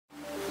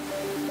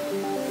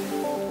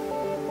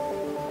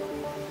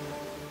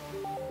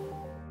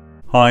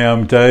Hi,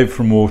 I'm Dave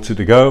from Water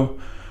to Go.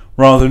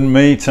 Rather than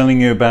me telling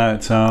you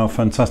about our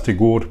fantastic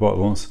water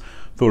bottles,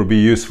 I thought it'd be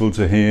useful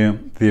to hear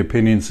the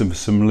opinions of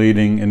some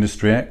leading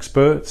industry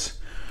experts.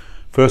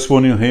 First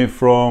one you'll hear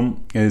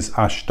from is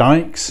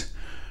Dykes,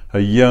 a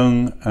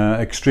young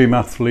extreme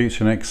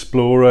athlete and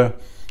explorer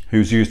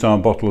who's used our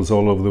bottles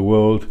all over the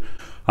world.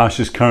 Ash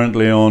is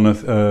currently on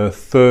a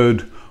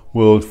third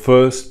world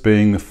first,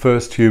 being the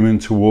first human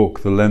to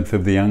walk the length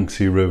of the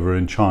Yangtze River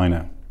in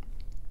China.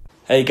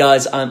 Hey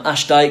guys, I'm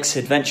Ash Dykes,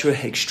 adventurer,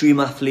 extreme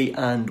athlete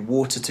and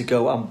Water to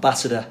Go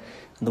ambassador.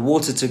 And the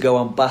Water to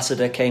Go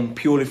ambassador came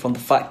purely from the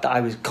fact that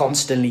I was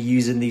constantly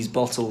using these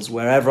bottles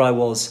wherever I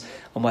was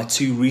on my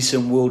two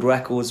recent world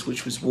records,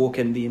 which was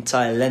walking the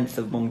entire length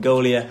of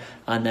Mongolia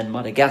and then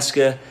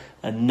Madagascar.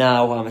 And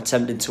now I'm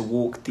attempting to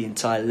walk the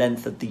entire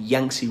length of the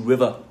Yangtze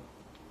River.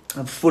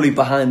 I'm fully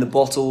behind the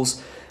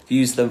bottles. I've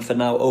used them for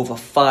now over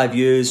 5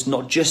 years,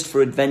 not just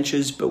for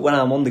adventures, but when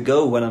I'm on the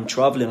go, when I'm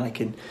traveling,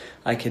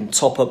 I can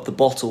top up the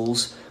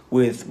bottles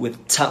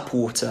with tap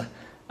water,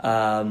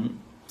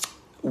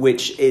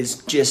 which is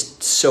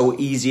just so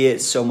easy.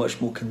 It's so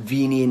much more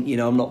convenient. You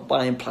know, I'm not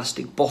buying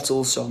plastic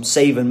bottles, so I'm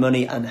saving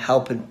money and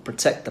helping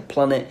protect the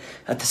planet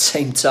at the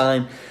same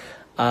time.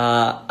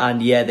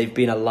 And yeah, they've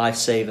been a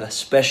lifesaver,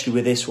 especially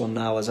with this one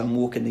now as I'm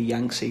walking the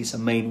Yangtze. It's a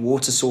main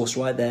water source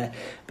right there,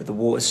 but the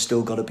water's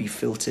still got to be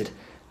filtered.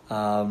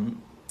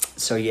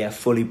 So yeah,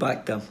 fully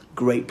back them.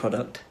 Great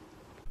product.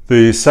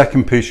 The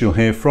second piece you'll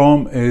hear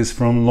from is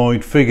from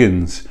Lloyd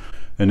Figgins,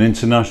 an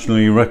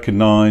internationally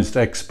recognised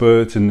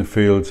expert in the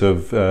fields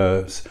of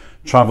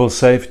travel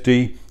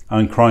safety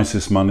and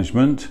crisis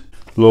management.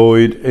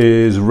 Lloyd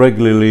is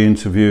regularly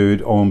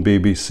interviewed on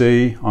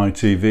BBC,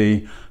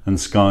 ITV and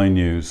Sky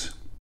News.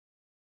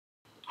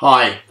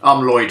 Hi,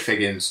 I'm Lloyd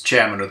Figgins,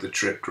 chairman of the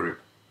Trip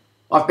Group.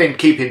 I've been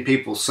keeping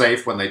people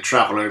safe when they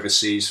travel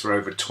overseas for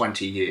over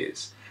 20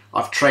 years.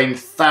 I've trained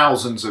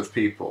thousands of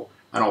people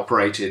and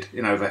operated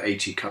in over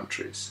 80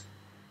 countries.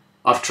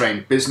 I've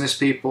trained business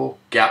people,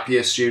 gap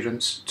year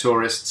students,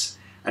 tourists,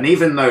 and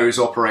even those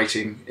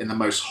operating in the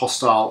most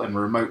hostile and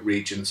remote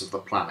regions of the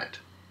planet.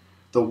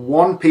 The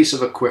one piece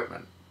of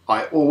equipment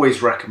I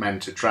always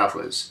recommend to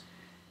travellers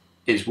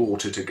is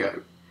Water to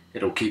Go.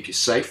 It'll keep you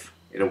safe,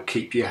 it'll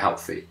keep you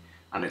healthy,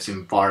 and it's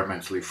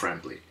environmentally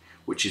friendly,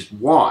 which is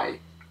why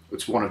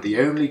it's one of the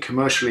only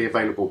commercially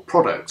available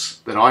products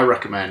that I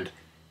recommend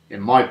in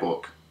my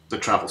book, The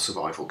Travel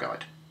Survival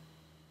Guide.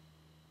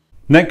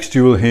 Next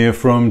you will hear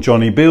from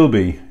Jonny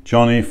Bealby.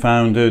 Jonny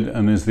founded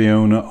and is the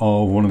owner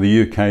of one of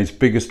the UK's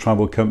biggest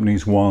travel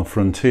companies, Wild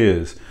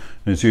Frontiers,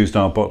 and has used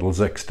our bottles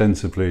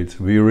extensively. It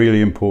will be really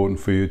important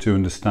for you to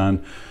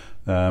understand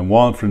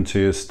Wild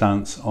Frontiers'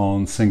 stance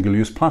on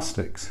single-use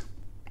plastics.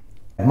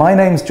 My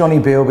name's Jonny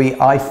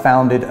Bealby. I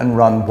founded and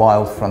run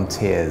Wild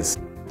Frontiers.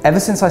 Ever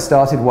since I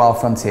started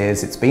Wild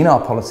Frontiers, it's been our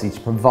policy to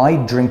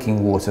provide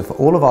drinking water for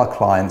all of our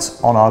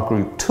clients on our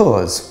group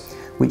tours,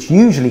 which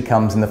usually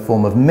comes in the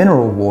form of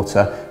mineral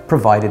water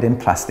provided in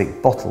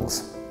plastic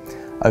bottles.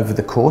 Over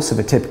the course of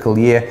a typical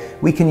year,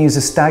 we can use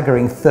a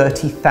staggering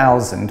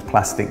 30,000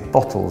 plastic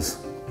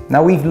bottles.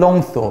 Now, we've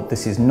long thought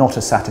this is not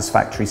a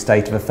satisfactory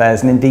state of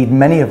affairs, and indeed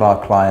many of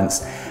our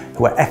clients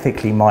who are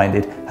ethically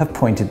minded have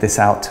pointed this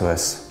out to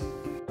us.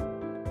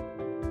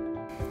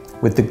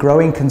 With the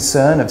growing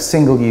concern of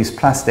single-use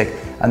plastic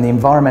and the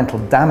environmental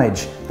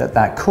damage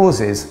that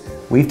causes,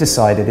 we've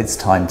decided it's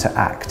time to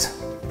act.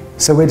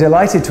 So we're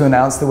delighted to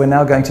announce that we're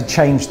now going to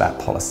change that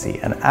policy,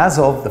 and as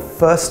of the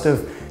 1st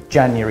of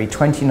January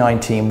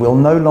 2019, we'll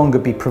no longer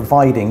be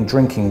providing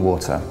drinking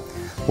water.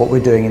 What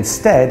we're doing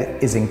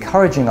instead is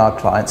encouraging our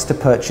clients to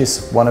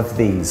purchase one of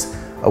these,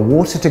 a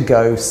Water to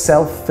Go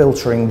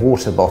self-filtering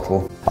water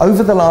bottle.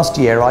 Over the last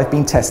year, I've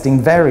been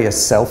testing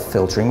various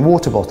self-filtering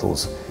water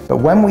bottles, but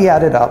when we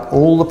added up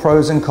all the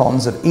pros and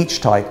cons of each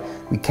type,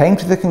 we came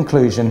to the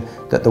conclusion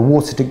that the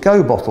Water to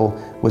Go bottle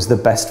was the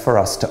best for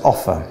us to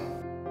offer.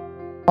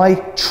 I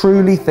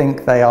truly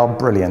think they are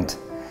brilliant.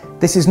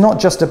 This is not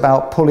just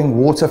about pulling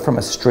water from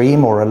a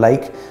stream or a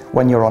lake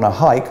when you're on a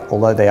hike,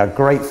 although they are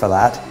great for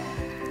that.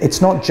 It's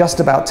not just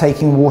about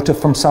taking water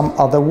from some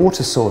other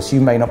water source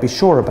you may not be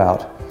sure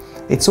about.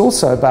 It's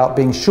also about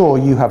being sure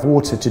you have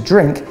water to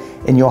drink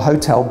in your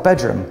hotel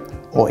bedroom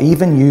or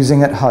even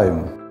using at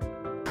home.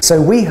 So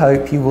we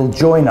hope you will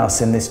join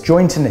us in this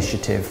joint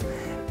initiative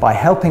by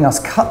helping us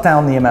cut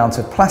down the amount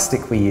of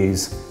plastic we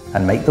use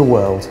and make the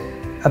world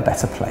a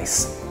better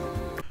place.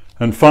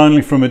 And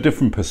finally, from a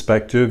different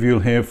perspective, you'll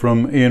hear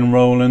from Ian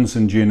Rowlands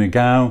and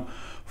Gina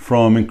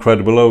from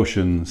Incredible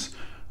Oceans,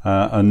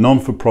 a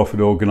non-for-profit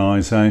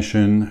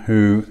organisation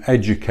who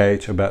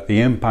educate about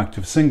the impact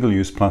of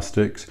single-use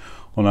plastics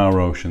on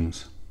our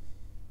oceans.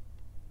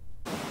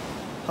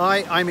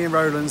 Hi, I'm Ian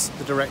Rowlands,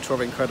 the director of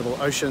Incredible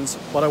Oceans,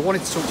 but I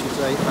wanted to talk to you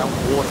today about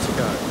Water to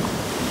Go.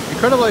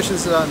 Incredible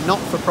Oceans is a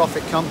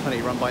not-for-profit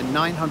company run by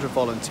 900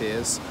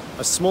 volunteers,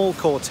 a small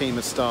core team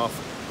of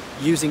staff,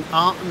 using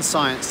art and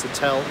science to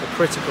tell the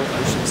critical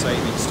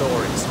ocean-saving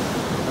stories.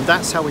 And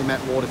that's how we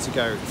met Water to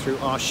Go, through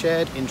our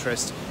shared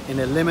interest in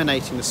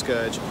eliminating the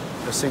scourge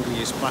of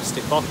single-use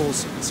plastic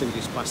bottles and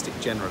single-use plastic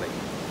generally.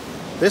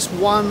 This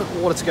one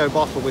Water to Go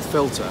bottle with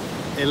filter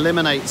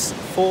eliminates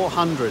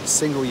 400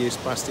 single-use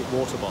plastic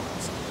water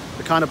bottles,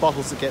 the kind of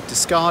bottles that get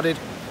discarded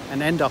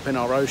and end up in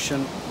our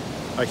ocean,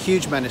 a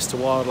huge menace to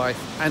wildlife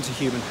and to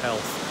human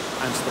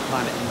health and to the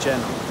planet in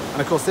general.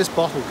 And of course this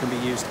bottle can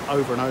be used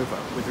over and over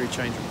with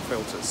rechangeable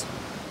filters.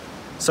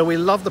 So we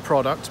love the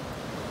product,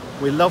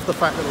 we love the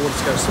fact that Water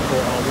to Go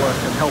support our work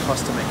and help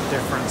us to make a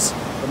difference,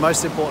 but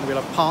most importantly we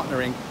love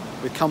partnering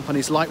with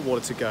companies like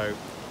Water to Go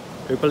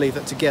who believe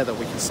that together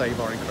we can save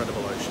our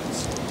incredible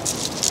oceans.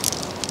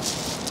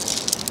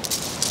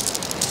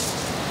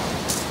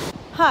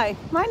 Hi,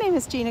 my name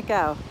is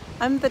Gina.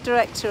 I'm the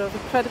director of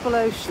Incredible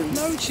Oceans.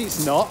 No,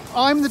 she's not.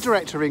 I'm the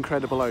director of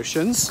Incredible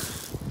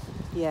Oceans.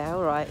 Yeah,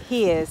 all right,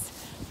 he is.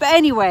 But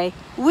anyway,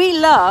 we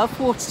love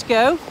Water to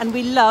Go and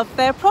we love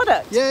their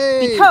product.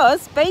 Yay!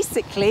 Because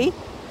basically,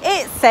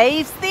 it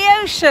saves the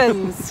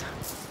oceans.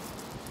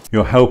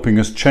 You're helping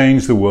us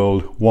change the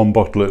world one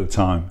bottle at a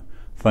time.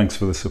 Thanks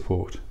for the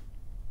support.